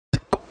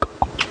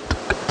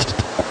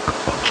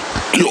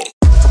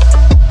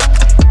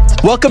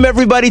Welcome,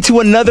 everybody, to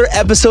another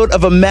episode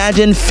of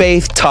Imagine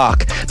Faith Talk,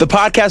 the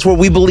podcast where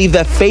we believe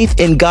that faith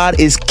in God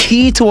is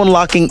key to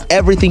unlocking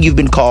everything you've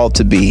been called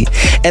to be.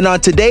 And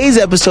on today's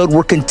episode,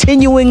 we're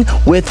continuing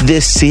with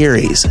this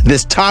series,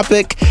 this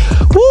topic.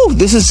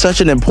 This is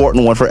such an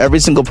important one for every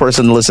single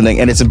person listening,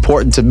 and it's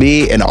important to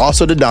me and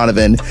also to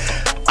Donovan.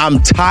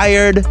 I'm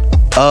tired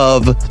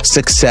of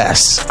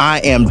success.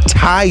 I am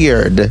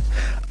tired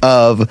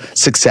of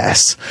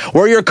success.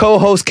 We're your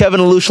co-hosts,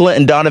 Kevin Alushala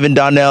and Donovan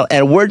Donnell,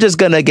 and we're just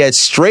going to get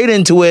straight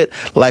into it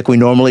like we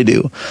normally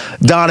do.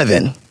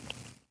 Donovan,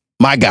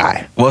 my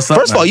guy. What's up,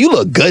 First of all, you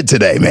look good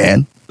today,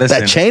 man. Listen,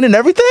 that chain and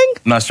everything?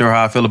 I'm not sure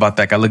how I feel about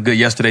that. I looked good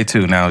yesterday,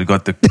 too. Now, you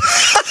got to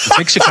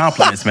fix your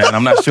compliments, man.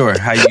 I'm not sure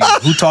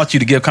who taught you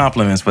to give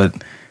compliments, but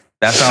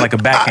that sounds like a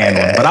backhand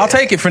one, but I'll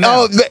take it for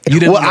now. You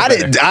didn't. Well, I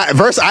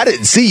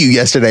didn't see you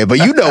yesterday, but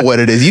you know what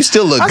it is. You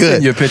still look good.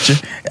 Send you a picture.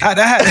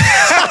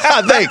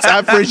 Thanks. I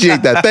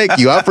appreciate that. Thank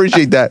you. I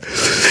appreciate that.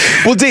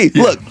 Well, D,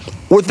 look,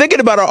 we're thinking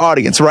about our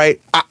audience,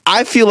 right?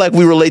 I feel like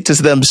we relate to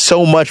them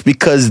so much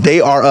because they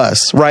are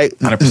us, right?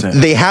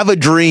 100%. They have a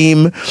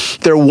dream.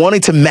 They're wanting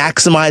to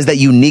maximize that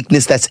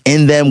uniqueness that's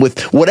in them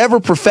with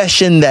whatever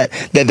profession that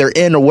they're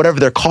in or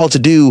whatever they're called to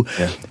do.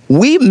 Yeah.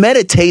 We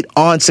meditate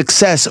on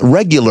success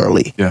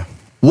regularly. Yeah.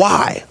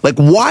 Why?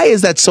 Why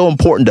is that so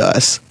important to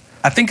us?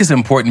 I think it's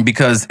important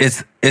because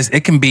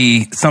it can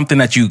be something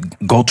that you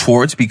go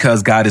towards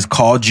because God has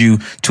called you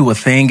to a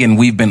thing, and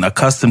we've been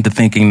accustomed to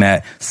thinking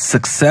that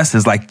success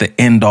is like the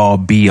end all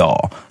be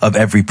all of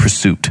every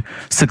pursuit.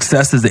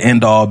 Success is the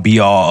end all be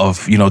all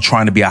of,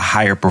 trying to be a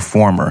higher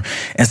performer.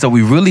 And so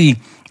we really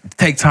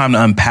take time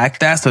to unpack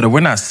that so that we're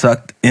not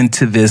sucked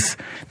into this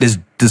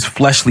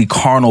fleshly,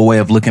 carnal way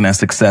of looking at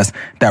success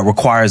that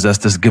requires us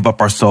to give up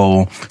our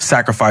soul,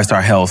 sacrifice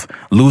our health,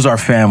 lose our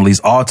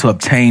families, all to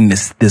obtain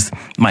this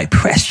my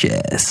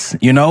precious,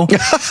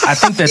 I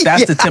think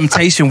that's the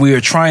temptation we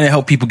are trying to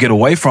help people get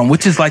away from,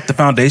 which is like the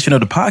foundation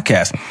of the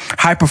podcast.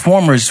 High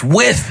performers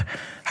with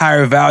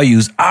higher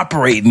values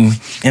operating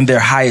in their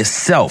highest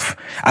self.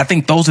 I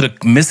think those are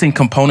the missing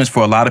components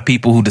for a lot of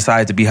people who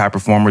decided to be high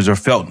performers or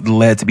felt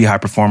led to be high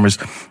performers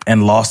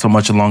and lost so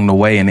much along the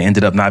way and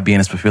ended up not being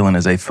as fulfilling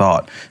as they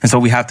thought. And so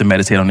we have to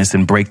meditate on this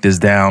and break this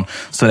down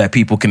so that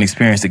people can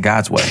experience it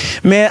God's way.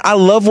 Man, I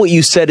love what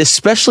you said,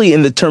 especially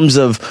in the terms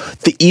of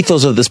the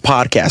ethos of this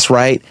podcast,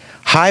 right?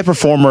 High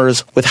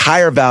performers with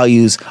higher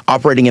values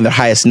operating in their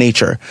highest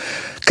nature.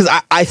 Because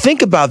I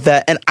think about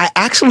that, and I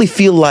actually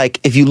feel like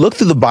if you look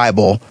through the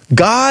Bible,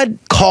 God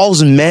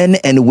calls men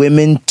and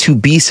women to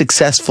be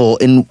successful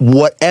in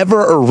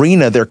whatever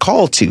arena they're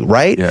called to,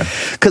 right? Yeah.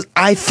 Because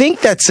I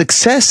think that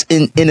success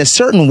in a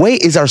certain way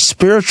is our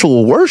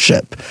spiritual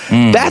worship.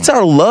 That's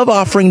our love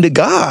offering to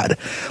God.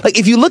 Like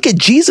if you look at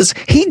Jesus,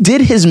 he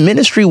did his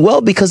ministry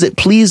well because it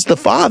pleased the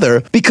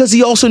Father, because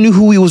he also knew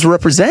who he was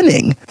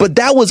representing. But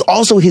that was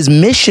also his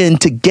mission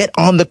to get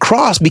on the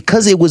cross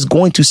because it was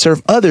going to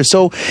serve others.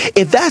 So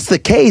if that's the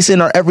case in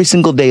our every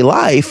single day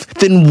life,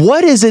 then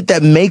what is it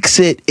that makes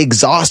it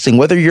exhausting?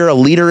 Whether you're a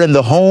leader in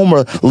the home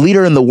or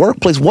leader in the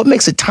workplace, what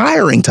makes it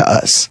tiring to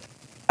us?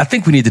 I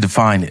think we need to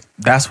define it.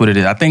 That's what it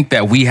is. I think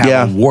that we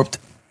have a warped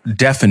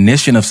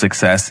definition of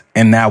success,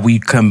 and now we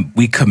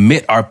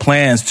commit our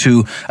plans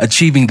to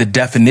achieving the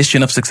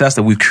definition of success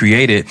that we've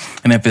created.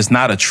 And if it's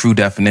not a true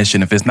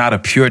definition, if it's not a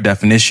pure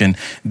definition,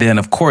 then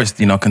of course,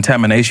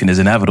 contamination is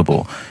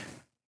inevitable.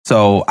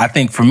 So I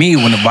think for me,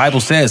 when the Bible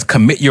says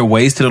commit your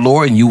ways to the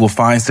Lord and you will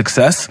find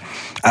success,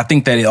 I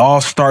think that it all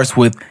starts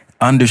with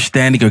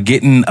understanding or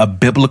getting a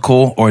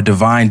biblical or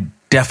divine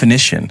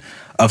definition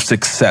of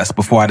success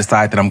before I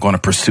decide that I'm going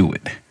to pursue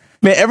it.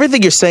 Man,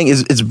 everything you're saying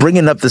is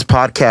bringing up this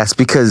podcast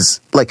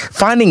because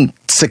finding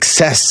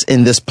success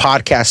in this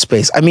podcast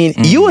space. I mean,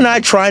 you and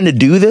I trying to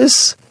do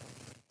this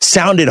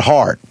sounded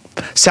hard,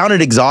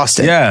 sounded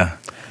exhausting. Yeah.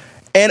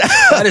 And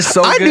that is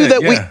so I good. knew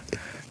that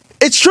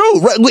it's true.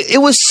 Right? It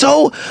was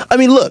so,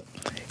 look,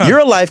 you're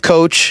a life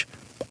coach.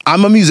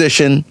 I'm a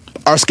musician.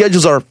 Our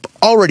schedules are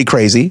already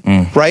crazy,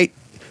 right?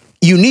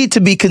 You need to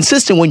be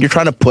consistent when you're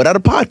trying to put out a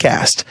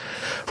podcast,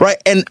 right?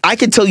 And I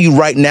can tell you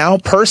right now,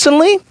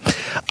 personally,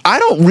 I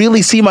don't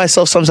really see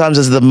myself sometimes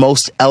as the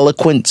most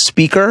eloquent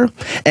speaker,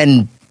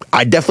 and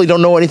I definitely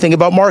don't know anything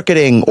about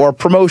marketing or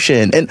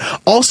promotion. And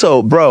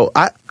also, bro,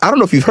 I don't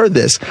know if you've heard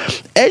this.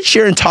 Ed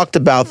Sheeran talked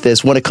about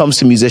this when it comes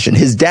to musician.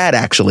 His dad,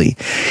 actually,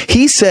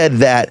 he said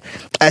that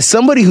as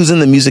somebody who's in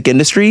the music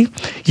industry,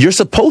 you're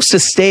supposed to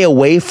stay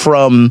away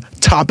from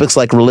topics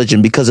like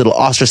religion because it'll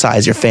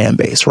ostracize your fan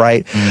base,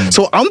 right?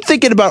 So I'm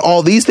thinking about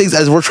all these things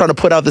as we're trying to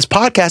put out this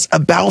podcast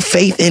about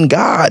faith in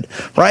God,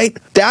 right?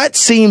 That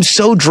seems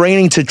so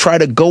draining to try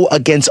to go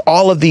against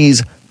all of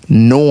these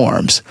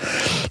norms.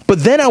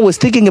 But then I was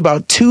thinking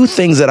about two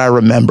things that I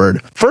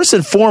remembered. First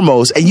and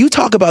foremost, and you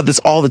talk about this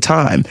all the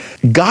time,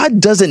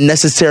 God doesn't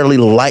necessarily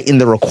lighten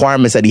the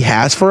requirements that he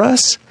has for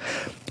us.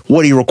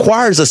 What he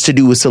requires us to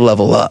do is to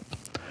level up.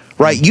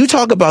 Right? You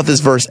talk about this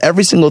verse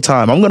every single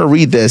time. I'm going to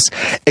read this.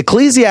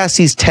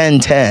 Ecclesiastes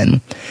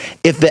 10:10.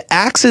 If the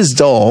axe is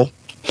dull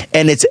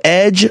and its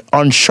edge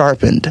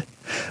unsharpened,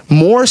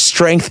 More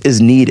strength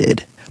is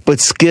needed, but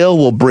skill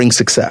will bring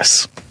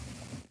success.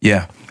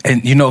 Yeah.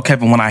 And you know,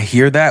 Kevin, when I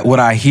hear that, what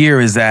I hear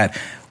is that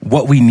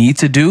what we need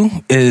to do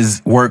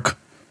is work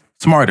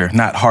smarter,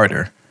 not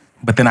harder.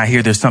 But then I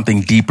hear there's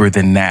something deeper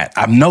than that.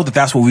 I know that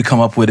that's what we come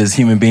up with as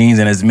human beings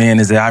and as men,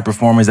 as high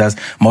performers, as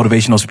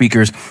motivational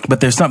speakers.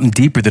 But there's something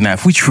deeper than that.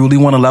 If we truly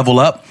want to level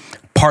up,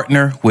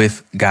 partner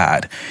with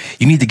God.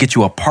 You need to get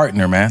you a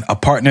partner, man. A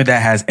partner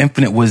that has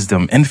infinite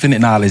wisdom,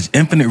 infinite knowledge,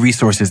 infinite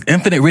resources,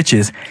 infinite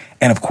riches,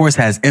 and of course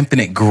has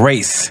infinite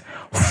grace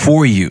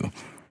for you.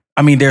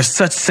 I mean, there's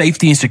such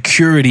safety and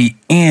security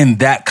in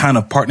that kind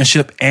of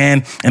partnership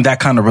and in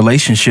that kind of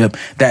relationship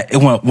that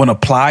when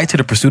applied to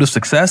the pursuit of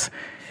success,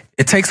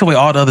 it takes away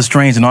all the other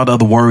strains and all the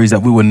other worries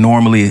that we would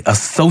normally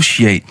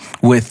associate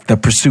with the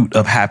pursuit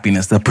of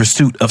happiness, the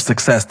pursuit of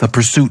success, the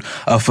pursuit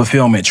of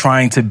fulfillment,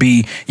 trying to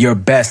be your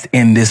best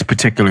in this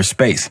particular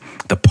space.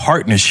 The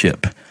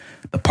partnership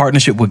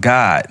with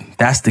God,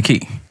 that's the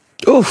key.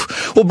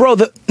 Oof. Well, bro,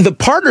 the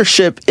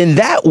partnership in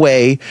that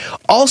way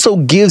also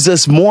gives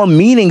us more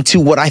meaning to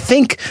what I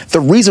think the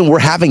reason we're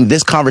having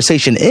this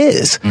conversation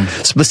is.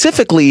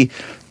 Specifically,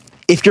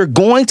 if you're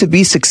going to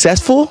be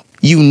successful,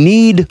 you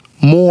need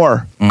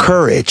more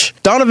courage.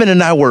 Donovan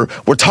and I were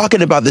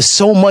talking about this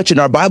so much in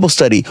our Bible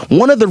study.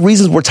 One of the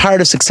reasons we're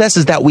tired of success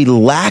is that we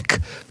lack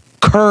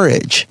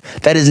courage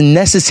that is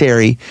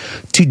necessary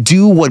to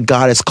do what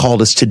God has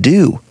called us to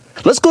do.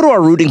 Let's go to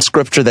our rooting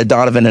scripture that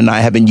Donovan and I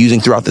have been using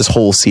throughout this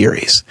whole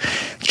series.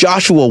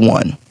 Joshua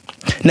 1.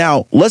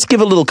 Now, let's give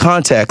a little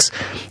context.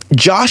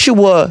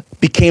 Joshua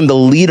became the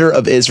leader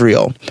of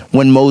Israel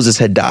when Moses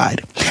had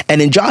died.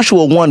 And in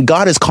Joshua 1,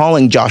 God is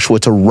calling Joshua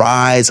to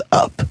rise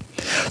up.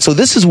 So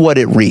this is what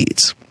it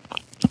reads.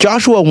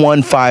 Joshua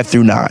 1, 5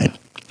 through 9.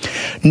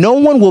 No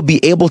one will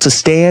be able to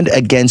stand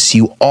against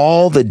you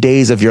all the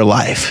days of your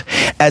life.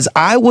 As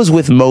I was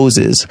with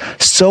Moses,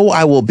 so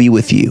I will be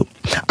with you.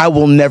 I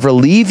will never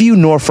leave you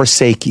nor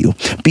forsake you.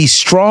 Be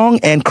strong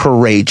and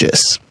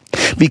courageous,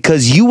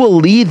 because you will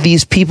lead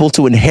these people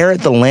to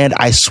inherit the land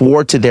I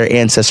swore to their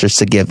ancestors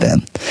to give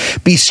them.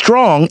 Be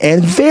strong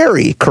and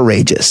very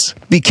courageous.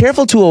 Be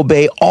careful to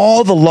obey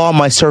all the law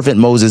my servant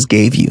Moses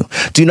gave you.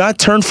 Do not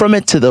turn from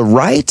it to the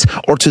right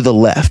or to the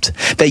left,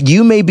 that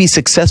you may be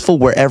successful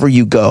wherever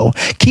you go.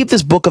 Keep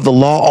this book of the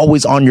law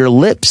always on your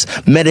lips.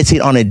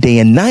 Meditate on it day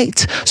and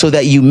night, so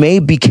that you may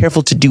be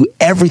careful to do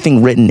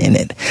everything written in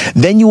it.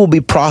 Then you will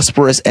be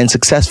prosperous and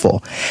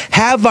successful.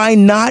 Have I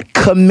not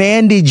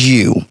commanded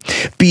you?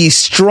 Be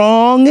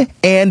strong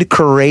and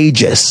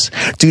courageous.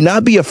 Do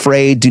not be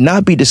afraid. Do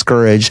not be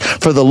discouraged,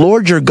 for the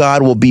Lord your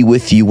God will be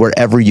with you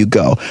wherever you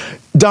go.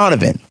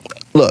 Donovan,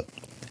 look,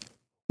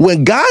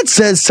 when God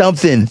says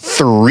something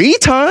 3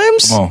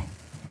 times,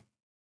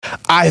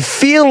 I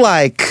feel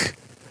like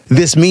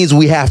this means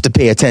we have to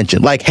pay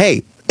attention. Like,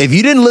 hey, if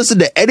you didn't listen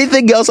to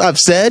anything else I've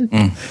said,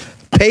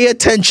 pay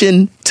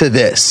attention to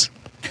this.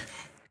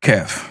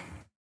 Kev,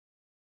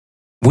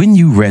 when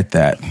you read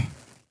that,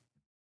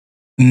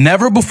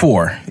 never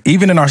before,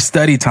 even in our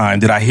study time,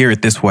 did I hear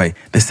it this way.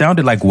 This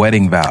sounded like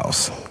wedding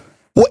vows.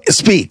 What?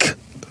 Speak.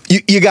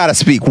 You got to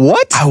speak.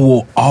 What? I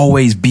will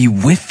always be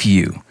with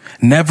you.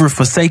 Never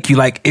forsake you.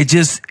 Like it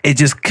just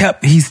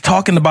kept, he's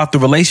talking about the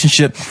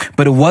relationship,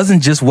 but it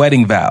wasn't just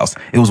wedding vows.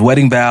 It was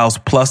wedding vows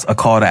plus a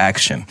call to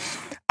action.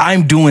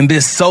 I'm doing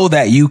this so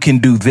that you can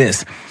do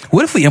this.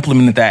 What if we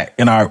implemented that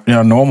in our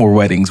normal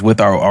weddings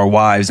with our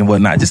wives and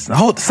whatnot? Just a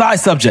whole side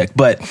subject,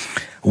 but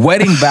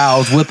wedding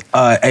vows with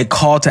a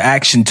call to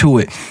action to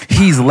it.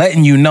 He's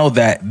letting you know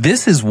that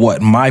this is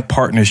what my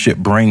partnership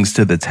brings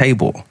to the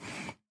table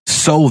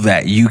so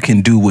that you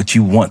can do what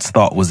you once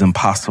thought was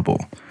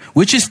impossible,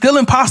 which is still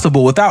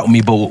impossible without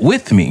me, but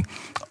with me,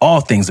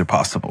 all things are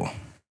possible.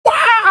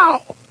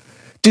 Wow.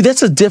 Dude,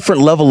 that's a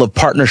different level of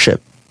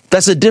partnership.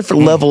 That's a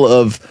different level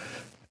of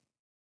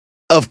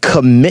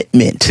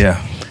commitment.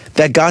 Yeah.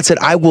 That God said,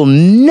 I will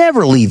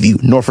never leave you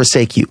nor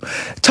forsake you.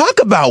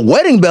 Talk about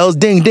wedding bells,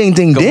 ding, ding,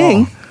 ding,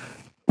 ding.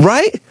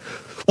 Right?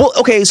 Well,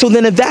 okay, so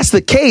then if that's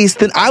the case,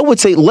 then I would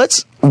say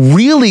let's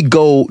really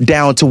go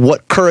down to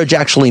what courage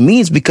actually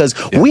means, because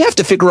we have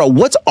to figure out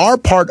what's our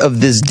part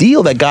of this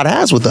deal that God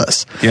has with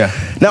us. Yeah.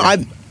 Now,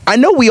 I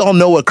know we all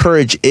know what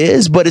courage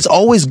is, but it's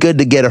always good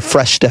to get a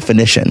fresh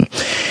definition.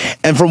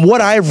 And from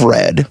what I've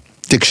read,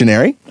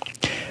 dictionary,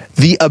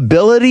 the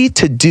ability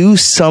to do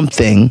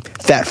something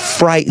that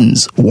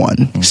frightens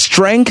one.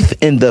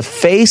 Strength in the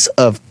face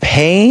of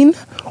pain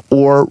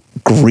or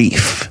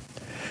grief.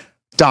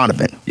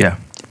 Donovan. Yeah.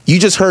 You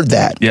just heard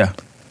that. Yeah.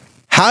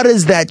 How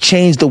does that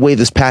change the way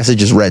this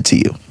passage is read to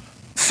you?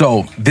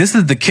 So this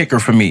is the kicker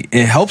for me.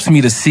 It helps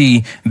me to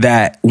see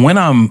that when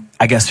I'm,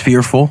 I guess,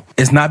 fearful,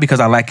 it's not because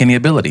I lack any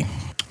ability.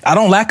 I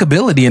don't lack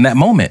ability in that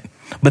moment.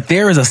 But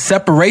there is a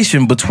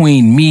separation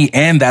between me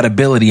and that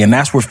ability, and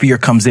that's where fear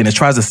comes in. It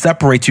tries to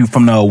separate you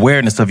from the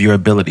awareness of your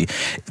ability.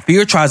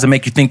 Fear tries to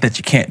make you think that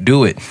you can't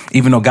do it,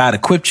 even though God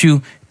equipped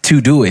you to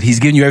do it. He's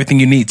giving you everything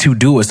you need to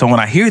do it. So when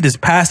I hear this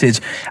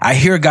passage, I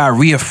hear God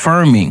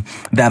reaffirming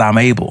that I'm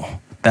able,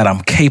 that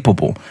I'm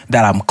capable,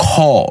 that I'm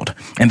called,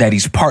 and that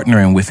he's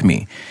partnering with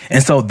me.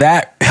 And so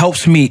that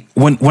helps me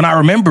when I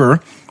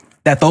remember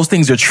that those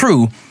things are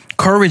true.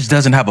 Courage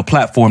doesn't have a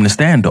platform to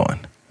stand on.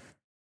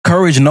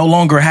 Courage no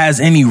longer has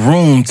any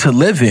room to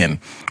live in,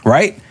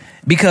 right?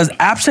 Because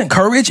absent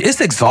courage,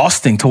 it's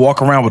exhausting to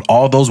walk around with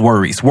all those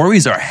worries.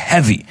 Worries are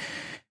heavy.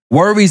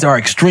 Worries are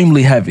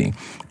extremely heavy.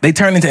 They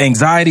turn into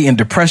anxiety and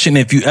depression.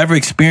 If you ever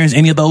experience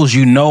any of those,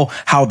 you know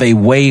how they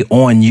weigh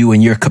on you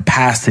and your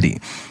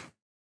capacity.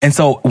 And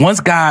so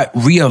once God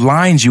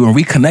realigns you and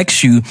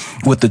reconnects you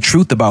with the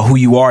truth about who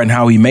you are and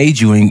how he made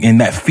you, and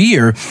that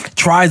fear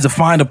tries to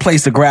find a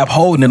place to grab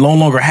hold and it no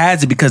longer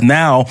has it, because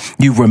now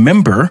you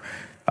remember.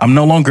 I'm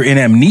no longer in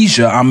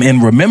amnesia. I'm in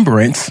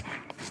remembrance.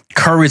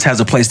 Courage has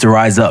a place to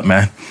rise up,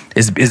 man.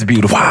 It's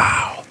beautiful.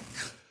 Wow.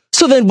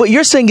 So then what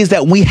you're saying is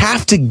that we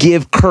have to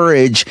give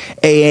courage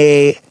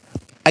an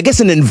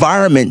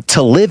environment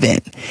to live in.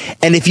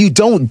 And if you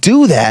don't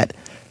do that,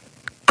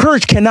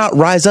 courage cannot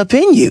rise up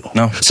in you.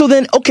 No. So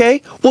then,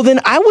 okay, well then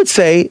I would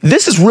say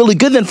this is really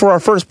good then for our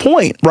first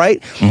point,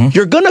 right? Mm-hmm.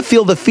 You're going to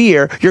feel the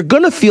fear. You're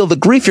going to feel the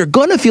grief. You're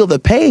going to feel the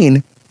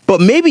pain,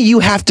 but maybe you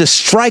have to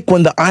strike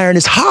when the iron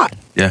is hot.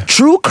 Yeah.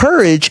 True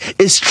courage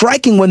is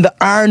striking when the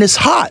iron is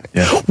hot.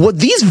 Yeah. What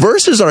these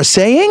verses are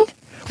saying,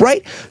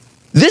 right?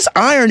 This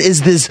iron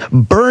is this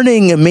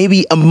burning,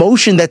 maybe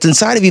emotion that's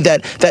inside of you,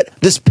 that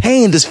this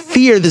pain, this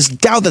fear, this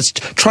doubt that's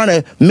trying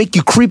to make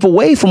you creep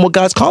away from what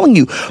God's calling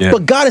you. Yeah.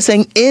 But God is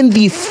saying, in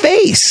the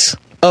face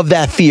of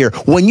that fear,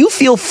 when you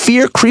feel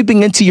fear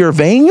creeping into your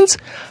veins,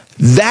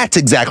 that's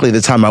exactly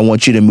the time I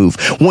want you to move.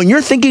 When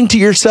you're thinking to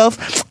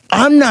yourself,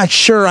 I'm not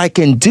sure I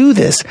can do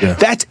this. Yeah.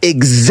 That's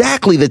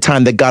exactly the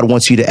time that God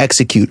wants you to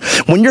execute.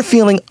 When you're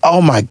feeling,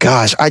 oh my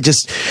gosh,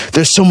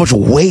 there's so much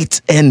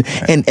weight and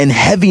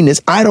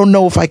heaviness. I don't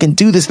know if I can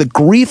do this. The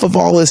grief of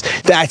all this.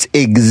 That's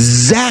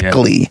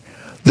exactly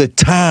the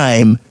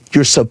time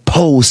you're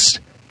supposed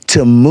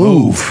to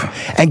move.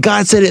 And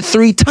God said it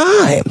 3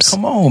 times.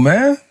 Come on,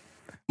 man.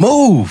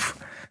 Move.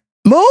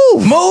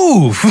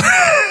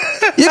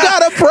 You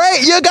gotta pray.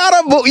 You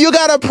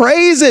gotta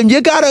praise him.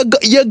 You gotta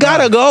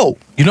go.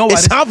 You know what?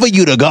 It's time for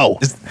you to go.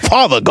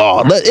 Father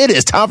God, it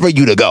is time for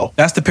you to go.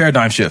 That's the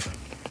paradigm shift.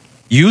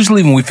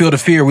 Usually when we feel the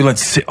fear, we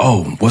say,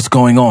 oh, what's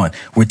going on?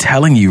 We're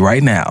telling you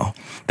right now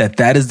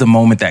that is the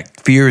moment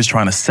that fear is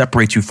trying to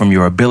separate you from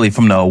your ability,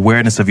 from the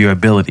awareness of your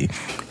ability.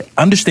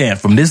 Understand,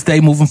 from this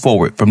day moving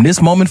forward, from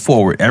this moment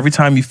forward, every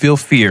time you feel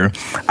fear,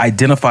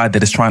 identify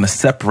that it's trying to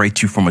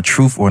separate you from a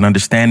truth or an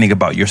understanding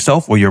about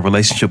yourself or your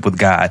relationship with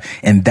God.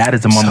 And that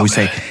is the moment we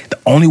say, the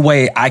only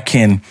way I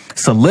can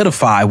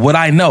solidify what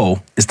I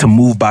know is to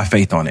move by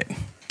faith on it.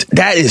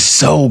 That is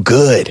so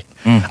good.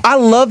 I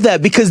love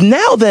that, because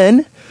now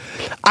then,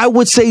 I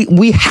would say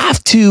we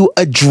have to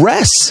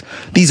address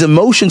these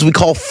emotions we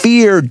call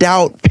fear,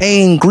 doubt,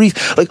 pain,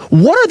 grief. Like,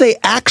 what are they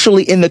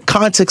actually in the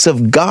context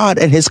of God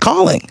and his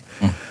calling?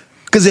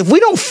 Because if we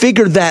don't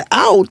figure that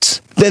out,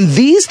 then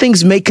these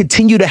things may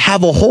continue to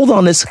have a hold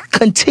on us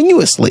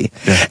continuously.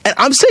 Yeah. And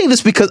I'm saying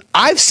this because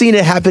I've seen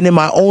it happen in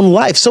my own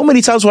life. So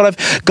many times when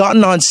I've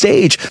gotten on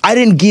stage, I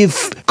didn't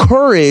give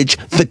courage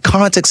the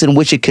context in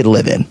which it could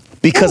live in,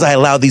 because I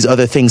allowed these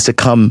other things to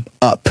come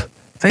up.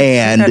 Say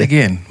that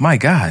again. My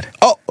God.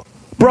 Oh,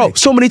 bro,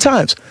 so many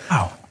times.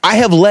 Wow. I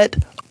have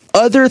let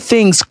other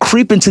things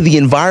creep into the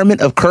environment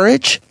of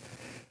courage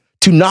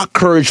to knock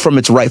courage from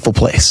its rightful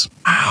place.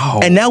 Ow.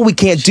 And now we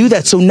can't do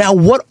that. So now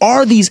what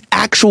are these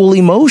actual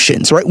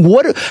emotions, right?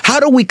 How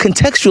do we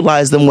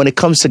contextualize them when it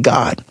comes to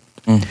God?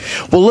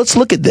 Well, let's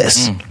look at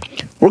this.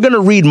 We're going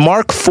to read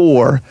Mark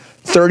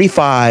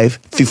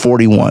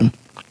 4:35-41.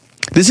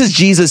 This is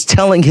Jesus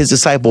telling his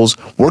disciples,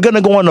 we're going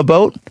to go on a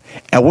boat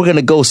and we're going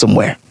to go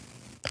somewhere.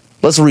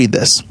 Let's read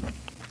this.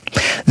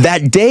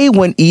 That day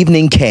when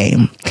evening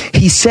came,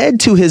 Jesus said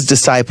to his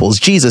disciples,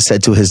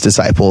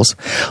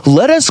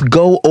 let us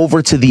go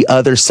over to the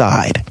other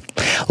side.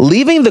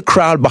 Leaving the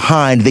crowd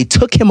behind, they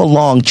took him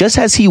along just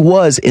as he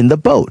was in the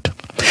boat.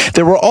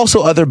 There were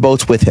also other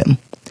boats with him.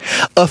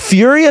 A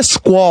furious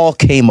squall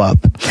came up,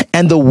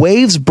 and the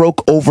waves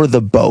broke over the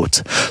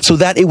boat so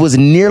that it was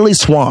nearly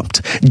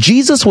swamped.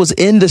 Jesus was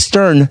in the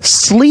stern,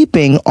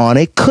 sleeping on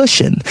a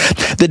cushion.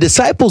 The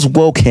disciples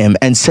woke him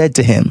and said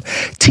to him,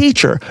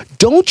 "Teacher,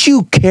 don't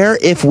you care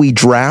if we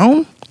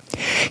drown?"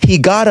 He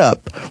got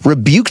up,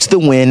 rebuked the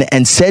wind,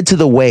 and said to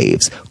the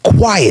waves,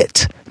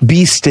 "Quiet,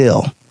 be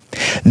still."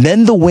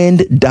 Then the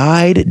wind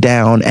died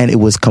down, and it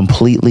was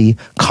completely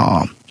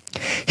calm.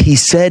 He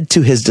said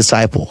to his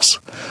disciples,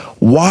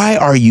 "Why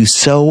are you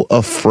so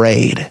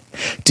afraid?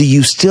 Do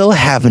you still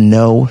have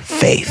no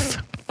faith?"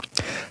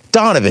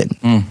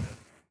 Donovan,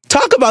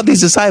 talk about these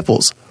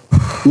disciples.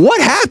 What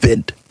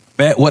happened?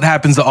 What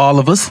happens to all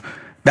of us?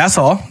 That's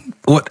all.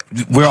 We're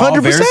all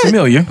 100%. very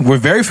familiar. We're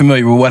very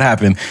familiar with what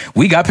happened.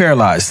 We got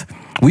paralyzed.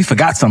 We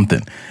forgot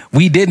something.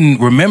 We didn't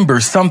remember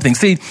something.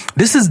 See,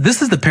 this is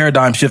the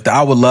paradigm shift that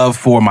I would love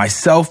for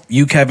myself,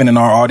 you, Kevin, and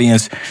our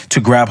audience to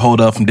grab hold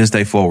of from this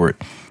day forward.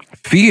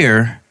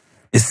 Fear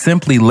is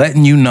simply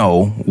letting you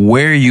know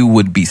where you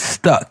would be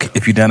stuck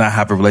if you did not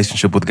have a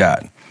relationship with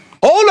God.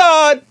 Hold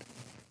on.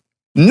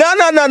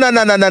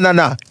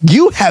 No.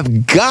 You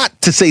have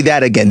got to say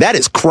that again. That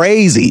is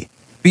crazy.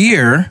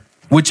 Fear,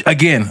 which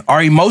again,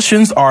 our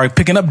emotions are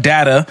picking up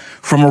data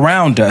from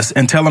around us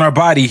and telling our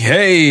body,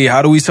 hey,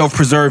 how do we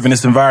self-preserve in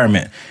this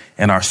environment?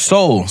 And our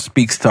soul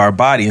speaks to our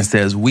body and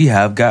says, we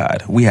have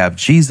God. We have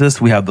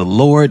Jesus. We have the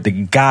Lord, the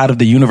God of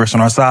the universe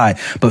on our side.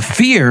 But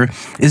fear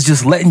is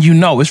just letting you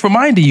know. It's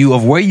reminding you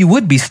of where you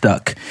would be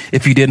stuck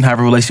if you didn't have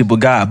a relationship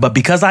with God. But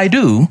because I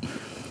do,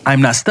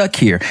 I'm not stuck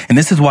here. And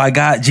this is why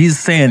Jesus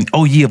saying,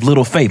 oh, ye of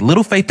little faith.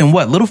 Little faith in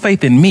what? Little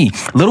faith in me.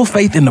 Little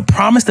faith in the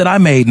promise that I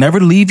made, never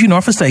to leave you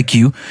nor forsake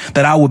you,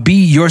 that I would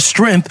be your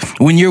strength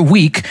when you're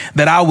weak,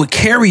 that I would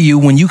carry you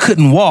when you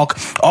couldn't walk.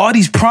 All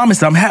these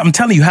promises, I'm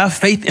telling you, have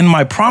faith in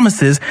my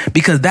promises,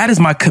 because that is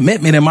my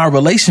commitment in my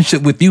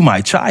relationship with you,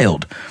 my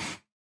child.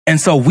 And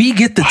so we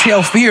get to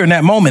tell fear in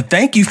that moment,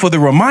 thank you for the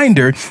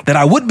reminder that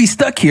I would be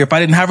stuck here if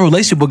I didn't have a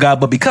relationship with God.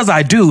 But because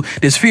I do,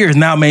 this fear has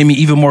now made me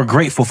even more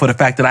grateful for the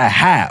fact that I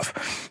have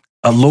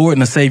a Lord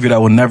and a Savior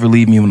that will never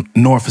leave me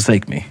nor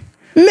forsake me.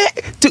 Man,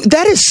 dude,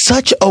 that is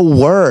such a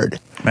word.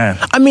 Man.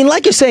 I mean,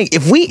 like you're saying,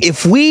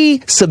 if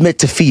we submit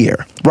to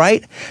fear,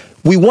 right?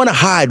 We want to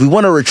hide, we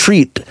want to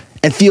retreat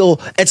and feel,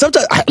 and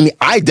sometimes, I mean,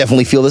 I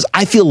definitely feel this.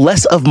 I feel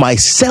less of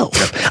myself.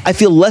 Yep. I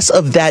feel less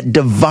of that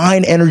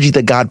divine energy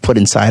that God put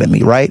inside of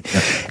me, right?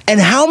 Yep. And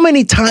how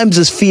many times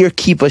does fear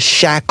keep us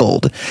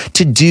shackled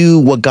to do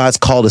what God's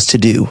called us to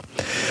do?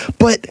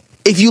 But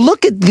if you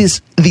look at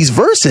these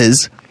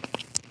verses,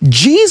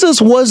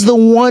 Jesus was the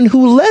one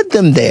who led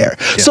them there.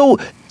 Yeah. So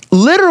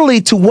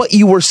literally, to what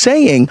you were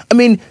saying, I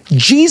mean,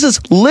 Jesus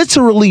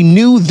literally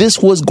knew this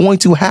was going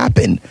to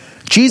happen.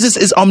 Jesus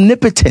is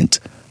omnipotent,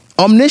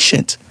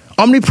 omniscient,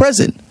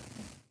 omnipresent.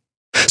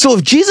 So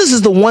if Jesus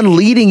is the one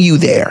leading you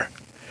there,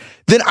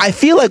 then I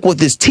feel like what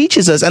this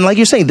teaches us, and like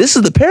you're saying, this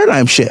is the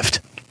paradigm shift.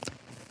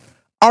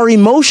 Our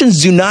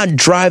emotions do not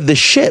drive the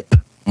ship.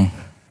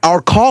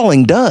 Our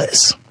calling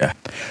does. Yeah.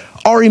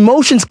 Our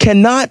emotions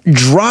cannot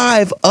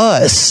drive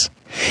us.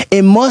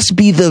 It must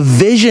be the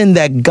vision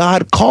that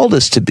God called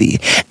us to be.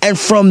 And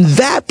from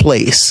that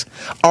place,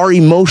 our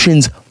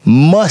emotions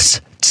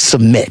must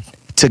submit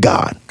to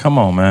God. Come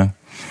on, man.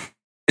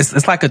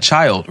 It's like a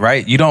child,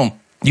 right? You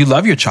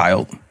love your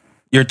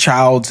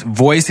child's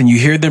voice, and you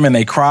hear them and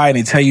they cry and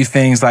they tell you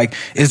things like,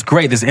 it's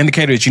great. There's an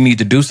indicator that you need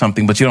to do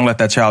something, but you don't let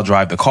that child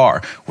drive the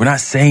car. We're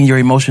not saying your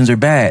emotions are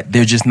bad.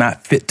 They're just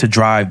not fit to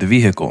drive the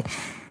vehicle,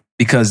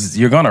 because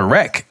you're going to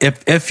wreck.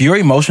 If your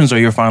emotions are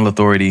your final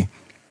authority,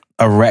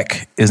 a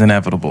wreck is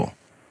inevitable.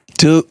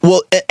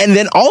 Well, and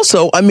then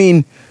also, I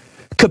mean,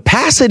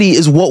 capacity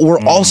is what we're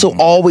also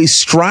always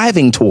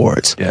striving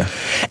towards. Yeah.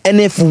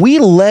 And if we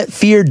let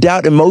fear,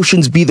 doubt,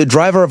 emotions be the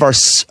driver of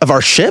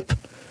our ship,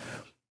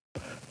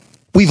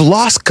 we've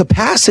lost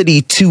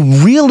capacity to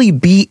really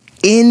be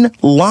in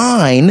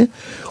line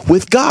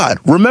with God.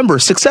 Remember,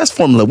 success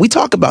formula. We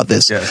talk about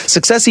this. Yes.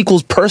 Success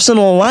equals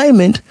personal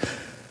alignment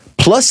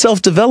plus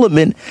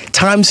self-development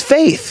times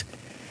faith.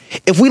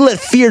 If we let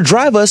fear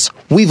drive us,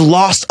 we've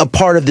lost a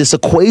part of this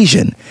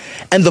equation.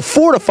 And the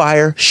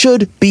fortifier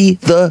should be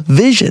the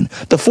vision.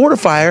 The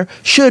fortifier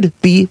should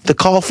be the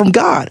call from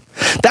God.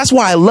 That's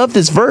why I love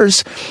this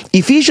verse,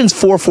 Ephesians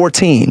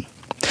 4:14.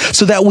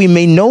 So that we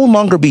may no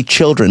longer be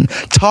children,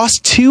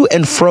 tossed to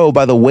and fro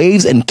by the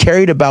waves and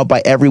carried about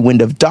by every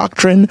wind of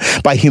doctrine,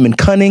 by human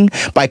cunning,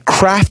 by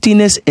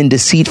craftiness and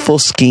deceitful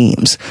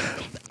schemes.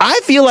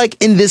 I feel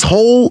like in this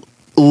whole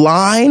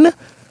line,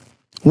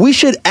 we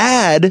should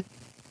add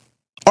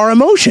our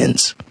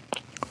emotions.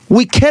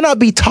 We cannot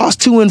be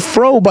tossed to and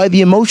fro by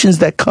the emotions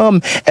that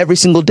come every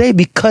single day,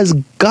 because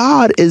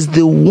God is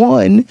the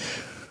one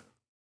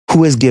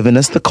who has given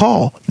us the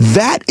call.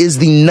 That is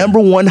the number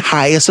one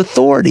highest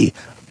authority,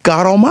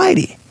 God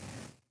Almighty.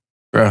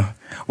 Bro,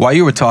 while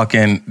you were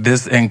talking,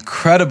 this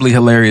incredibly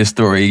hilarious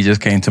story just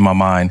came to my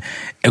mind.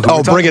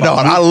 Oh, bring it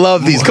on. I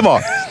love these. Come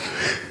on.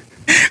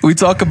 We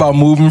talk about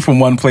moving from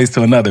one place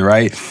to another,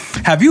 right?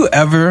 Have you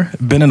ever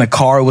been in a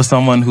car with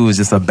someone who is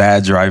just a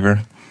bad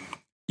driver?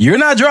 You're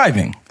not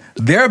driving.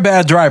 They're a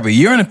bad driver.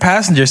 You're in a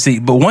passenger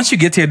seat, but once you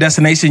get to your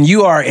destination,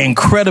 you are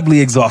incredibly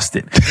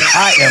exhausted.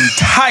 I am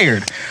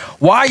tired.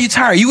 Why are you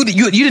tired? You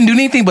didn't do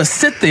anything but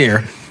sit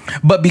there.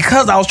 But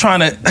because I was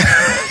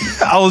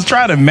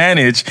trying to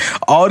manage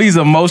all these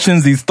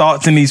emotions, these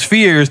thoughts, and these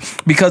fears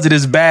because of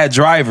this bad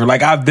driver.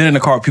 Like, I've been in a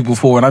car with people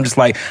before, and I'm just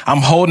like, I'm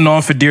holding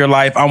on for dear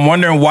life. I'm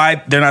wondering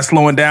why they're not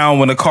slowing down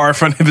when the car in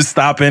front of him is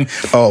stopping.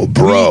 Oh,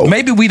 bro.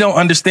 Maybe we don't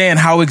understand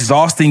how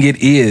exhausting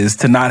it is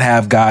to not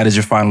have God as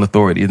your final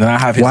authority, to not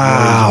have his word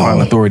as your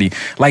final authority.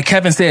 Like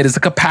Kevin said, it's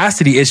a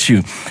capacity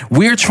issue.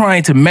 We're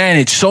trying to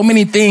manage so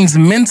many things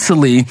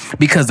mentally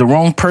because the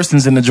wrong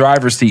person's in the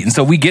driver's seat. And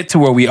so we get to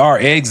where we are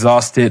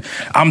exhausted.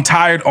 I'm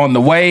tired on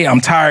the way.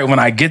 I'm tired when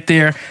I get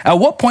there. At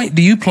what point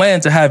do you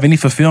plan to have any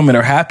fulfillment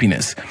or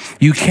happiness?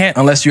 You can't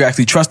unless you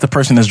actually trust the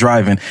person that's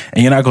driving,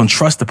 and you're not going to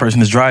trust the person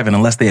that's driving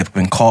unless they have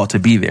been called to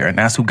be there. And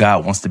that's who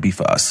God wants to be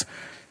for us.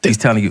 He's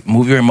telling you,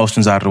 move your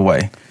emotions out of the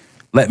way.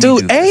 Let me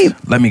Dude, do this.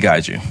 Let me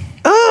guide you.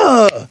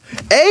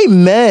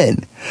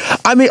 Amen.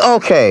 I mean,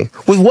 okay,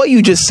 with what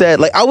you just said,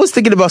 like I was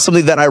thinking about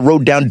something that I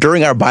wrote down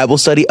during our Bible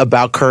study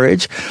about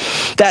courage.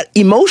 That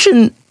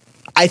emotion,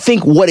 I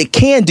think what it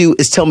can do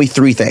is tell me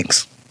three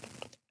things.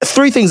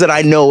 Three things that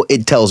I know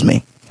it tells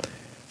me.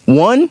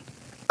 One,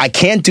 I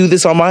can't do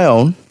this on my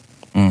own.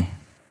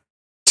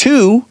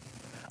 Two,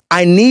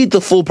 I need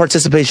the full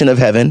participation of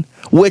heaven,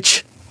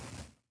 which,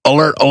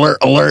 alert, alert,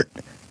 alert.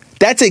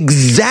 That's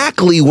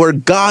exactly where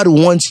God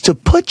wants to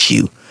put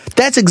you.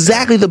 That's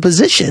exactly the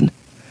position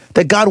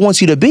that God wants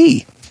you to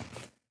be.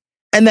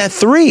 And that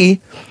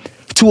three,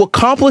 to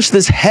accomplish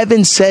this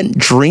heaven-sent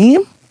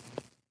dream,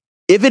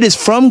 if it is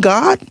from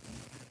God,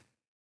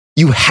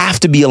 you have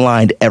to be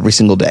aligned every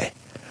single day.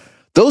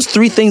 Those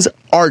three things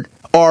are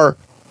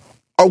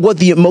what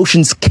the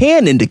emotions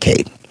can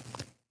indicate,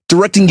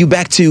 directing you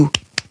back to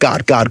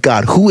God, God,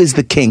 God. Who is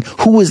the king?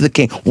 Who is the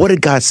king? What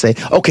did God say?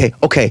 Okay,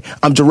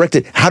 I'm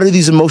directed. How do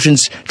these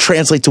emotions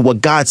translate to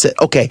what God said?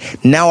 Okay,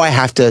 now I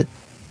have to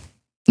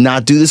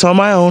not do this on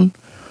my own.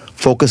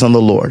 Focus on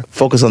the Lord.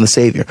 Focus on the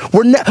Savior.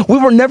 We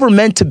were never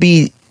meant to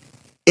be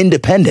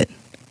independent.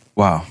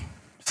 Wow.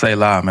 Say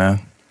loud,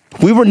 man.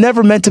 We were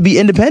never meant to be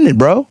independent,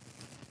 bro.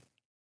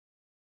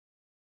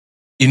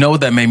 You know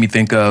what that made me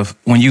think of?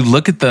 When you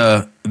look at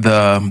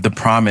the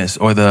promise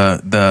or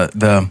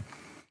the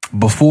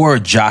before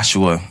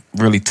Joshua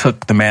really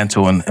took the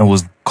mantle and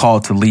was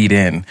called to lead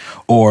in,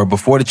 or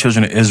before the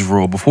children of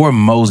Israel, before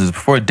Moses,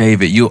 before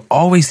David, you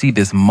always see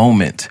this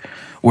moment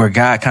where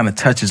God kind of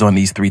touches on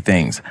these three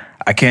things.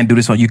 You can't do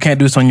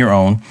this on your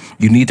own.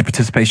 You need the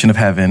participation of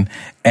heaven,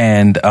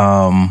 and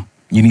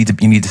you need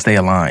to stay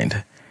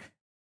aligned.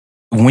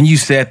 When you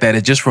said that,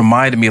 it just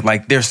reminded me of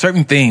like there's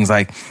certain things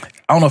like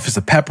I don't know if it's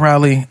a pep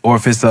rally or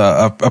if it's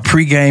a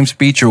pregame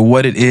speech or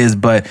what it is,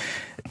 but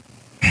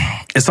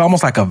it's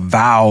almost like a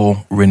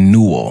vow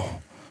renewal.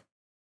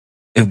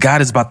 If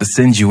God is about to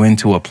send you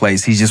into a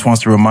place, he just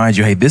wants to remind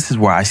you, hey, this is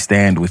where I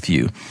stand with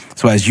you.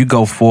 So as you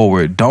go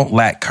forward, don't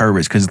lack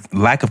courage, because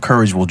lack of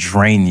courage will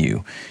drain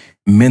you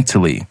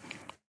mentally,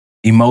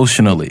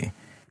 emotionally.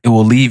 It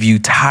will leave you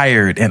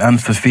tired and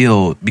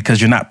unfulfilled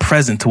because you're not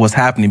present to what's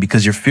happening,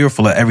 because you're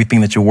fearful of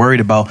everything that you're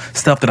worried about,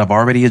 stuff that I've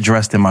already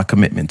addressed in my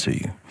commitment to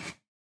you.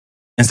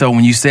 And so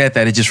when you said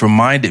that, it just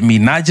reminded me,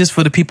 not just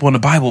for the people in the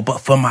Bible, but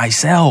for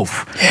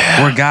myself,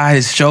 where God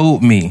has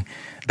showed me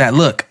that,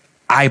 look,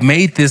 I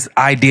made this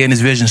idea and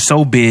this vision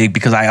so big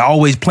because I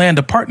always planned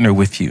to partner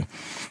with you.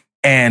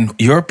 And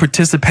your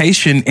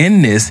participation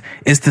in this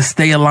is to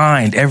stay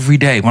aligned every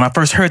day. When I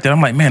first heard that,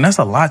 I'm like, man, that's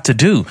a lot to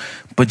do.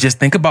 But just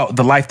think about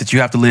the life that you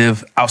have to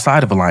live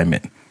outside of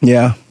alignment.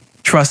 Yeah.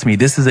 Trust me,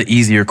 this is an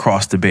easier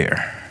cross to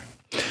bear.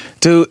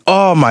 Dude,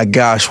 oh my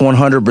gosh,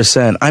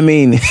 100%. I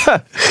mean,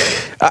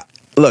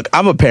 look,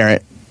 I'm a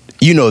parent.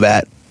 You know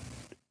that.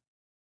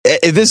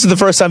 If this is the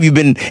first time you've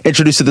been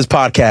introduced to this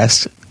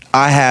podcast,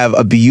 I have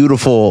a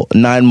beautiful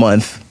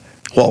 9-month.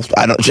 Well,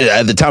 I don't.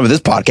 At the time of this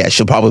podcast,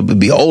 she'll probably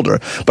be older,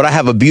 but I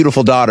have a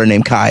beautiful daughter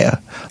named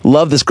Kaya.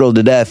 Love this girl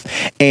to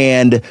death.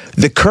 And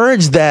the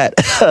courage that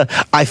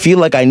I feel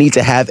like I need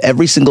to have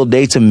every single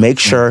day to make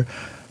sure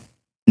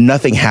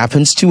nothing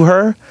happens to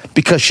her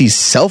because she's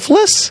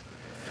selfless.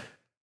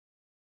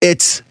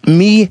 It's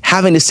me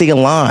having to stay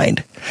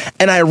aligned.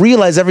 And I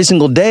realize every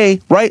single day,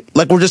 right?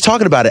 Like we're just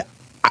talking about it.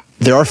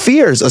 There are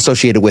fears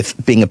associated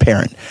with being a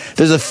parent.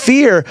 There's a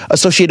fear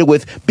associated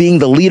with being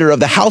the leader of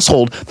the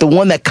household, the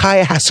one that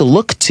Kaya has to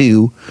look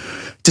to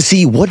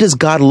see what does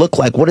God look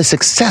like? What does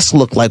success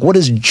look like? What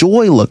does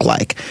joy look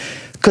like?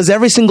 Because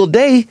every single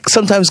day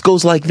sometimes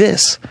goes like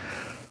this.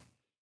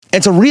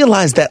 And to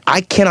realize that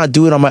I cannot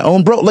do it on my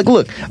own, bro. Like,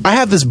 look, I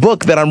have this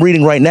book that I'm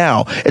reading right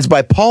now. It's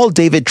by Paul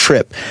David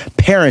Tripp,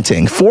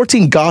 Parenting,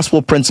 14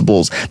 Gospel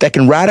Principles that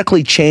can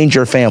radically change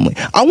your family.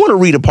 I want to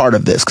read a part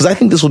of this because I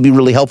think this will be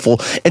really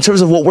helpful in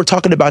terms of what we're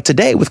talking about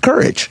today with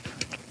courage.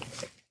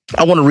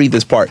 I want to read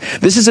this part.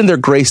 This is in their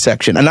grace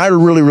section, and I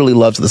really, really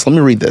love this. Let me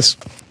read this.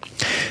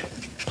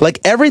 Like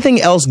everything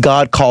else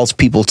God calls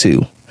people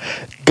to,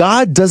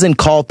 God doesn't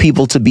call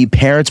people to be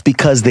parents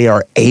because they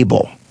are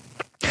able.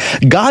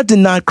 God did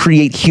not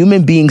create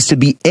human beings to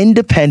be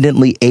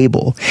independently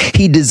able.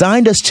 He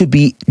designed us to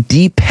be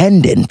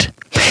dependent.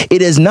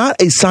 It is not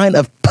a sign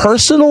of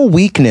personal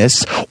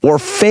weakness or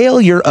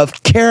failure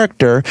of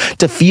character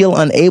to feel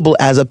unable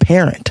as a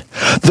parent.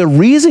 The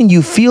reason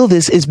you feel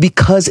this is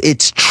because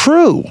it's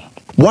true.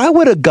 Why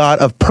would a God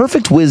of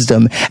perfect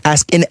wisdom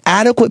ask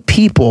inadequate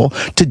people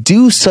to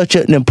do such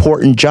an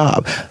important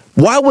job?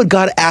 Why would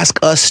God ask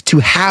us to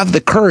have the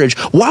courage?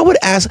 Why would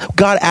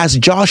God ask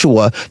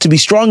Joshua to be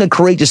strong and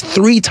courageous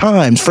 3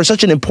 times for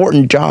such an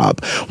important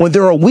job when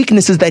there are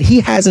weaknesses that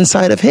he has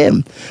inside of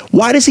him?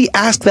 Why does he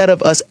ask that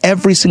of us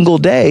every single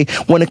day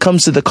when it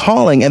comes to the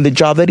calling and the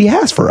job that he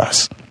has for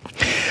us?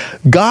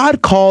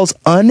 God calls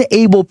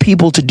unable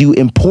people to do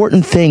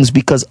important things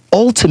because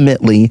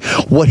ultimately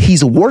what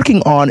he's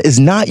working on is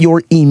not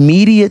your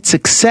immediate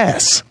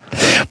success,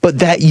 but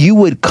that you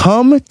would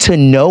come to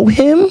know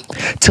him,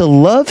 to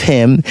love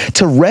him,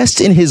 to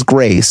rest in his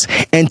grace,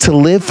 and to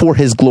live for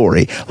his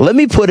glory. Let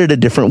me put it a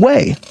different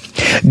way.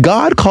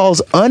 God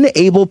calls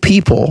unable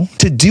people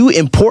to do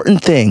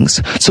important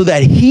things so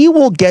that he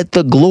will get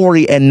the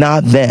glory and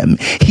not them.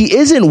 He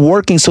isn't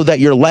working so that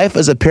your life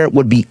as a parent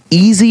would be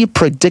easy,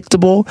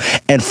 predictable,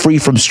 and free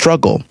from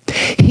struggle.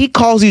 He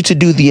calls you to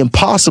do the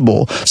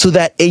impossible so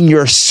that in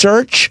your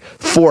search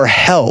for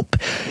help,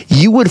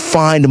 you would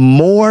find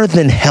more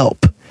than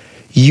help.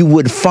 You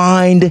would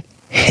find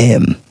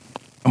him.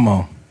 Come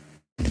on.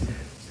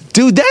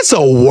 Dude, that's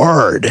a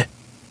word.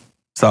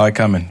 Saw it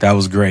coming. That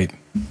was great.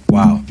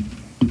 Wow.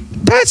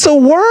 That's a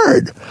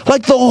word.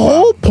 Like the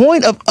whole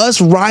point of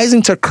us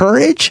rising to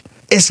courage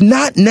is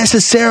not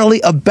necessarily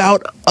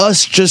about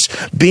us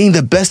just being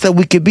the best that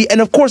we could be.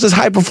 And of course, as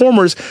high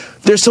performers,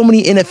 there's so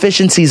many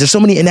inefficiencies, there's so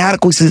many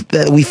inadequacies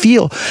that we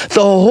feel.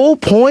 The whole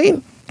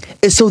point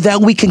is so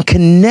that we can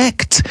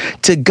connect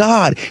to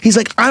God. He's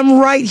like, I'm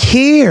right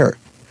here.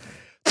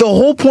 The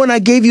whole point I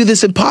gave you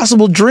this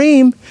impossible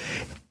dream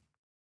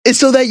is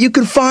so that you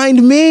can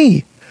find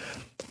me,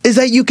 is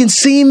that you can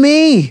see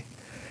me,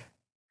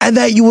 and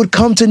that you would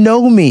come to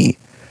know me,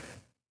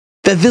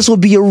 that this will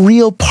be a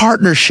real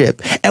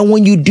partnership. And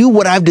when you do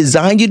what I've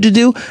designed you to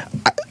do,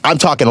 I'm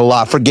talking a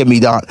lot, forgive me,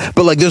 Don,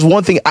 but like there's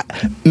one thing,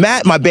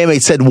 Matt, my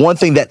bandmate, said one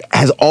thing that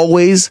has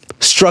always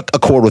struck a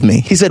chord with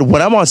me. He said,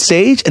 when I'm on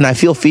stage and I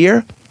feel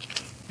fear,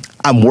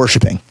 I'm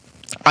worshiping.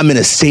 I'm in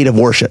a state of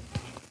worship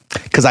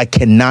because I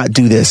cannot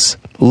do this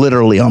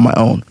literally on my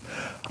own.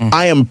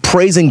 I am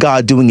praising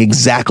God doing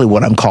exactly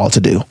what I'm called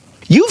to do.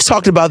 You've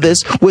talked about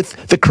this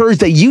with the courage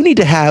that you need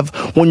to have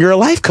when you're a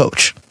life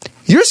coach.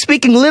 You're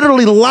speaking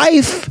literally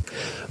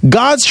life,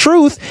 God's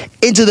truth,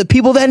 into the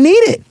people that need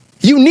it.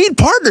 You need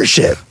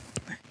partnership.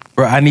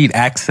 Bro, I need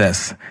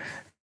access.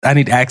 I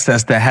need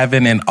access to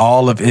heaven and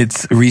all of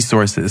its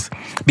resources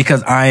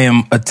because I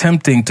am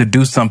attempting to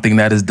do something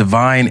that is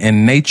divine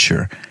in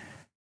nature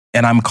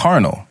and I'm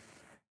carnal.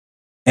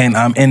 And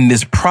I'm in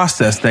this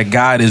process that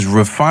God is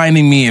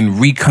refining me and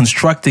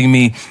reconstructing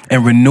me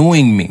and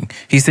renewing me.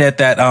 He said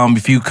that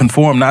if you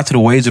conform not to the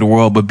ways of the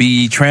world, but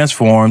be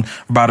transformed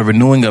by the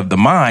renewing of the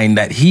mind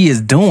that he is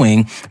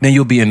doing, then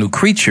you'll be a new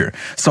creature.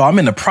 So I'm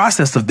in the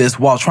process of this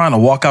while trying to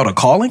walk out a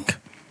calling.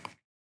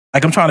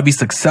 Like I'm trying to be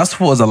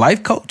successful as a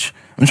life coach.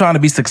 I'm trying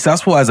to be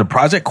successful as a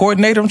project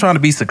coordinator. I'm trying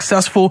to be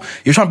successful.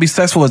 You're trying to be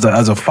successful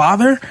as a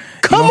father.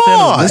 Come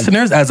on.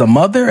 Listeners, as a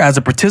mother, as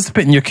a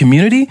participant in your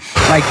community.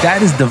 Like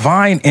that is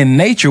divine in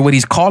nature, what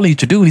he's calling you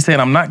to do. He's saying,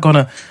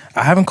 I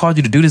haven't called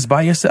you to do this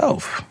by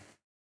yourself.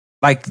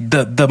 Like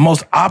the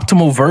most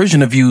optimal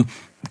version of you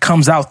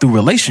comes out through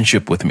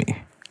relationship with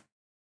me,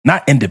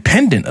 not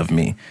independent of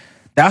me.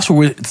 That's what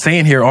we're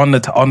saying here on the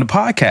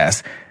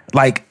podcast.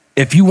 Like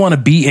if you want to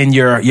be in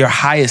your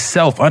highest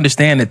self,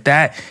 understand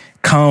that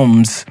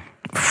comes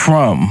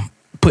from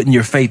putting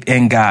your faith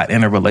in God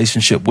in a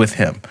relationship with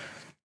him.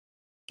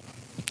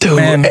 Dude,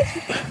 man,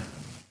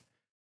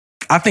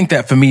 I think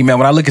that for me, man,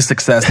 when I look at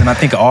success and I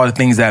think of all the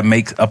things that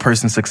make a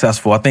person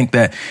successful, I think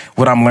that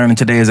what I'm learning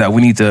today is that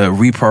we need to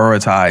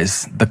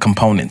reprioritize the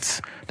components,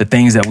 the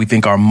things that we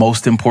think are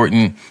most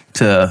important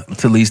to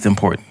least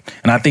important.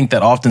 And I think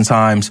that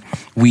oftentimes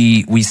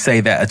we say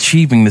that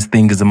achieving this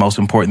thing is the most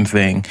important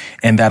thing.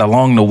 And that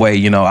along the way,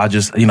 I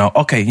just,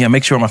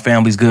 make sure my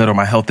family's good or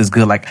my health is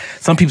good. Like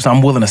some people say,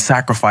 I'm willing to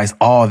sacrifice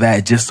all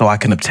that just so I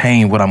can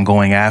obtain what I'm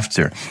going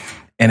after.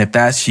 And if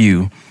that's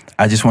you,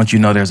 I just want you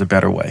to know there's a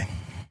better way.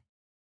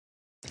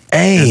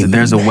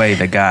 There's a way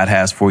that God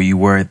has for you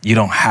where you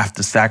don't have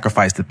to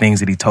sacrifice the things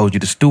that he told you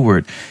to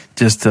steward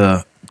just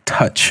to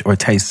touch or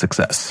taste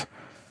success.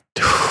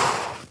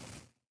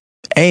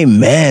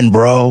 Amen,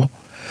 bro.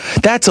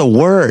 That's a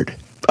word.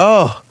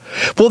 Oh,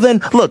 well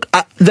then, look,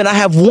 I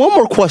have one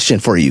more question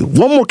for you.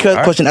 One more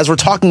question as we're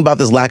talking about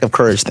this lack of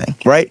courage thing,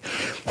 right?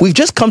 We've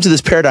just come to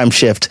this paradigm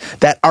shift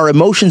that our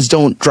emotions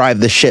don't drive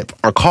the ship,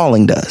 our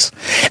calling does.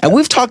 And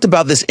we've talked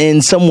about this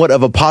in somewhat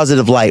of a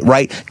positive light,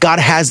 right? God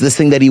has this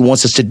thing that he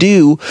wants us to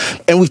do.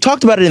 And we've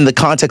talked about it in the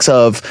context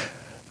of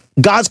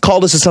God's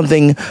called us to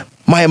something.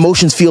 My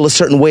emotions feel a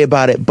certain way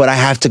about it, but I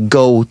have to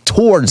go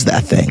towards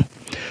that thing.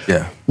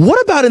 Yeah.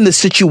 What about in the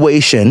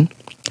situation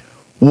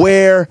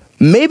where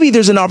maybe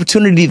there's an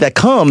opportunity that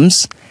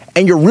comes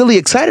and you're really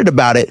excited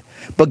about it,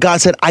 but God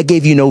said, I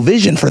gave you no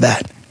vision for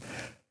that.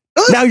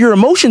 Now your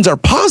emotions are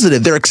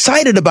positive. They're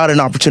excited about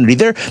an opportunity.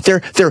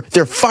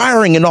 They're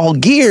firing in all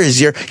gears.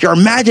 Your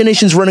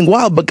imagination's running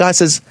wild, but God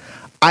says,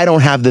 I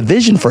don't have the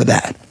vision for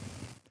that.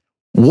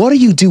 What do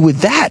you do with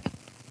that?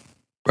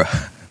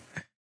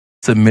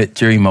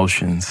 Submit your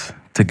emotions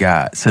to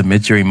God.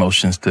 Submit your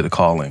emotions to the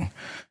calling.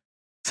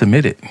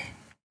 Submit it.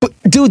 But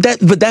dude,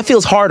 that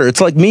feels harder. It's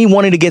like me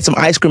wanting to get some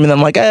ice cream and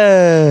I'm like,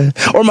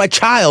 or my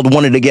child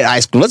wanted to get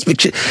ice cream.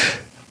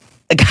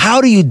 Like, how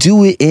do you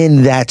do it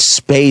in that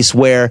space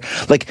where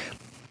like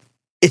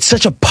it's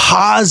such a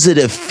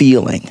positive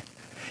feeling?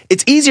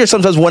 it's easier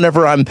sometimes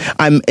whenever I'm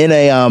in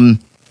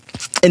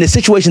a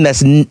situation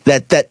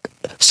that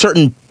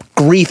certain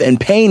grief and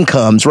pain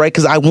comes, right?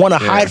 Because I want to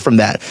hide from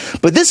that.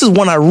 But this is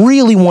one I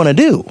really want to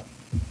do.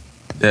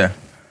 Yeah.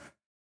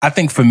 I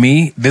think for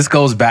me, this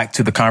goes back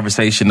to the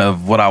conversation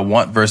of what I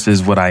want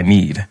versus what I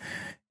need.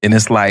 And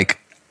it's like,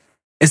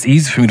 it's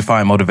easy for me to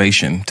find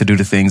motivation to do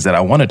the things that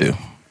I want to do.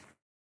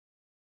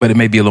 But it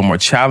may be a little more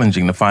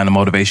challenging to find the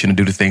motivation to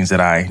do the things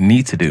that I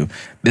need to do.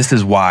 This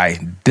is why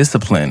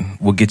discipline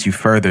will get you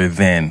further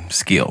than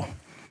skill.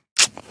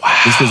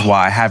 Wow. This is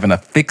why having a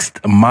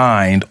fixed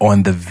mind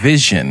on the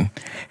vision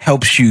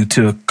helps you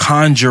to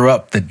conjure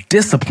up the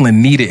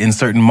discipline needed in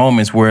certain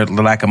moments where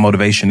the lack of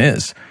motivation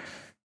is.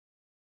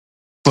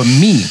 For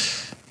me,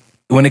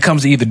 when it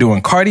comes to either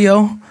doing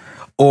cardio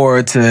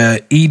or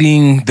to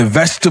eating the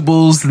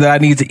vegetables that I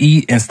need to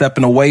eat and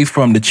stepping away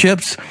from the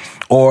chips,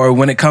 or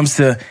when it comes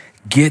to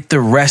get the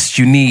rest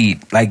you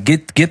need, like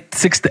get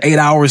 6 to 8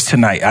 hours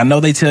tonight. I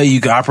know they tell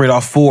you can operate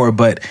off 4,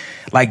 but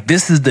like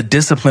this is the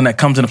discipline that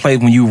comes into play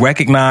when you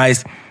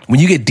recognize, when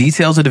you get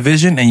details of the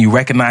vision and you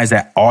recognize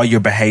that all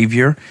your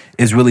behavior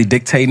is really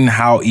dictating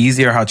how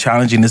easy or how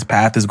challenging this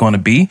path is going to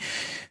be.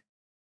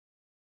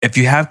 If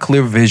you have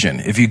clear vision,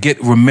 if you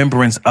get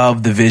remembrance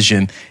of the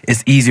vision,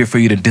 it's easier for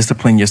you to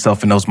discipline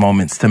yourself in those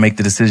moments to make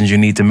the decisions you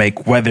need to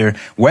make,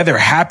 whether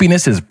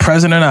happiness is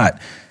present or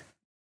not.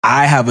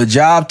 I have a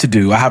job to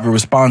do. I have a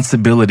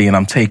responsibility and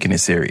I'm taking it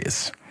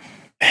serious.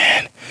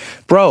 Man,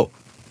 bro,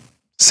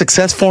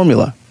 success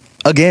formula.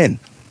 Again.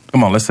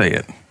 Come on, let's say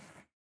it.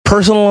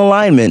 Personal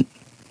alignment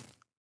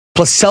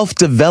plus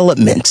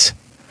self-development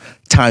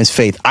times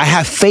faith. I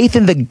have faith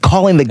in the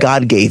calling that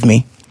God gave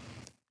me.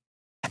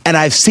 And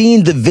I've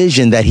seen the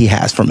vision that he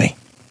has for me.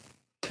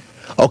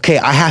 Okay,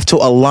 I have to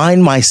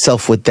align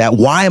myself with that.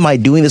 Why am I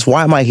doing this?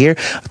 Why am I here?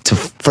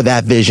 For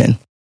that vision.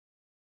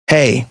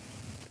 Hey,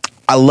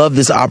 I love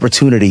this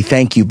opportunity.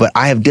 Thank you. But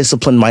I have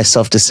disciplined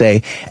myself to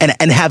say,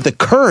 and have the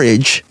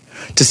courage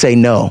to say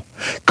no.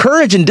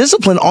 Courage and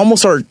discipline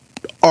almost are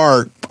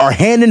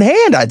hand in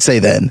hand, I'd say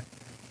then.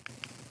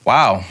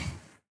 Wow.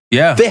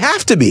 Yeah. They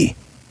have to be.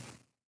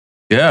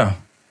 Yeah.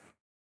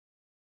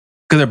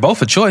 Because they're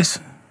both a choice.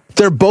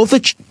 They're both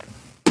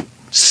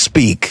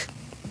speak.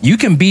 You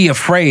can be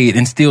afraid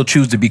and still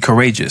choose to be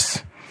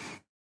courageous.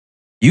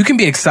 You can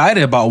be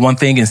excited about one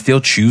thing and still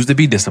choose to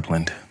be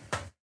disciplined.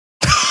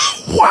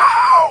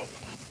 Wow.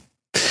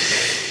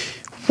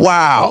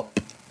 Wow.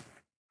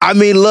 I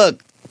mean,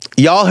 look,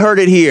 y'all heard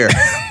it here.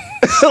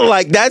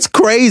 Like, that's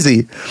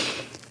crazy.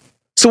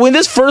 So in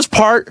this first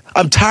part,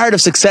 I'm tired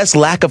of success,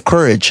 lack of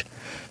courage.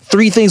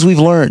 3 things we've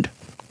learned.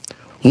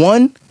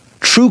 1,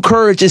 true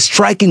courage is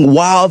striking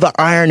while the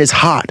iron is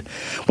hot.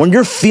 When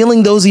you're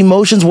feeling those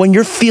emotions, when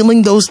you're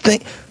feeling those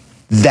things,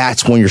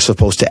 that's when you're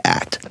supposed to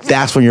act.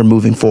 That's when you're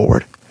moving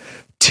forward.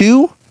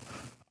 2,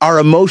 our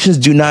emotions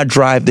do not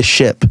drive the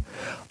ship.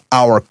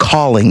 Our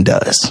calling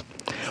does.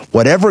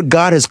 Whatever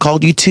God has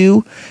called you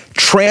to,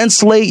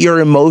 translate your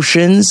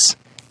emotions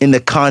in the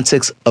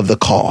context of the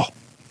call.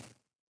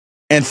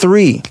 And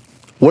 3,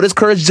 what does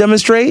courage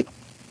demonstrate?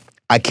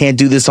 I can't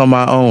do this on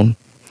my own.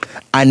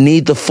 I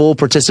need the full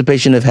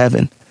participation of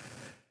heaven.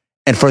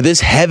 And for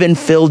this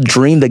heaven-filled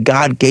dream that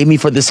God gave me,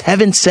 for this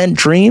heaven-sent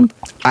dream,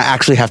 I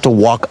actually have to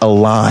walk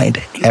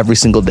aligned every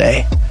single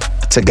day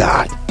to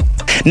God.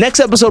 Next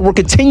episode, we're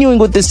continuing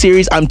with this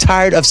series, I'm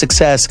Tired of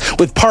Success,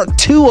 with part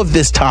 2 of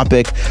this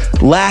topic,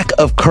 lack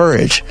of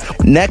courage.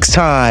 Next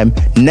time,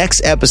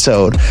 next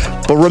episode.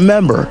 But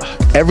remember,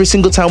 every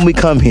single time we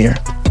come here,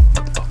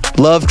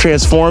 love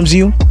transforms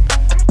you,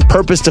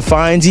 purpose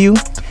defines you,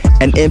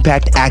 and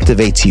impact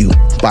activates you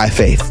by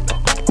faith.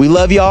 We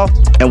love y'all,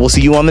 and we'll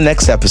see you on the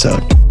next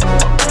episode.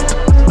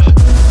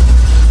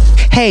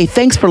 Hey,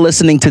 thanks for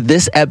listening to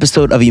this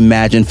episode of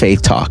Imagine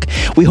Faith Talk.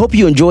 We hope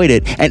you enjoyed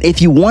it, and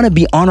if you want to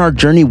be on our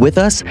journey with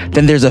us,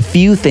 then there's a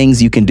few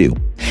things you can do.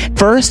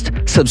 First,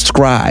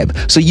 subscribe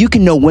so you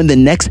can know when the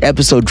next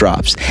episode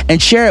drops,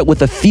 and share it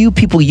with a few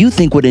people you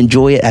think would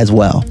enjoy it as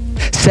well.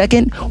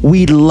 Second,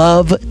 we'd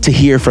love to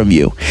hear from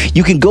you.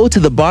 You can go to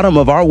the bottom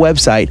of our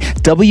website,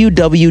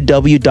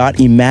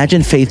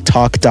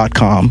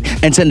 www.imaginefaithtalk.com,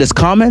 and send us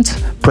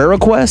comments, prayer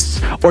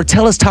requests, or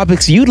tell us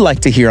topics you'd like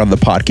to hear on the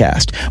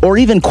podcast, or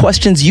even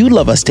questions you'd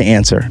love us to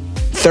answer.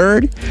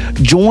 Third,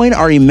 join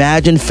our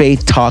Imagine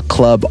Faith Talk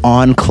Club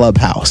on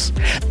Clubhouse.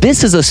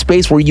 This is a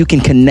space where you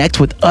can connect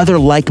with other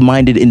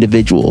like-minded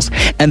individuals,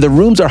 and the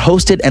rooms are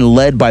hosted and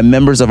led by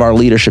members of our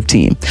leadership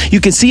team.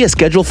 You can see a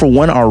schedule for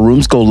when our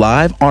rooms go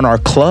live on our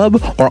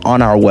club or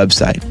on our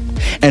website.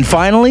 And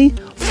finally,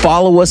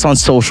 follow us on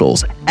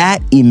socials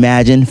at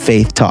Imagine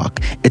Faith Talk.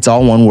 It's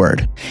all one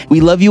word.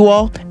 We love you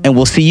all, and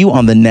we'll see you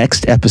on the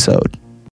next episode.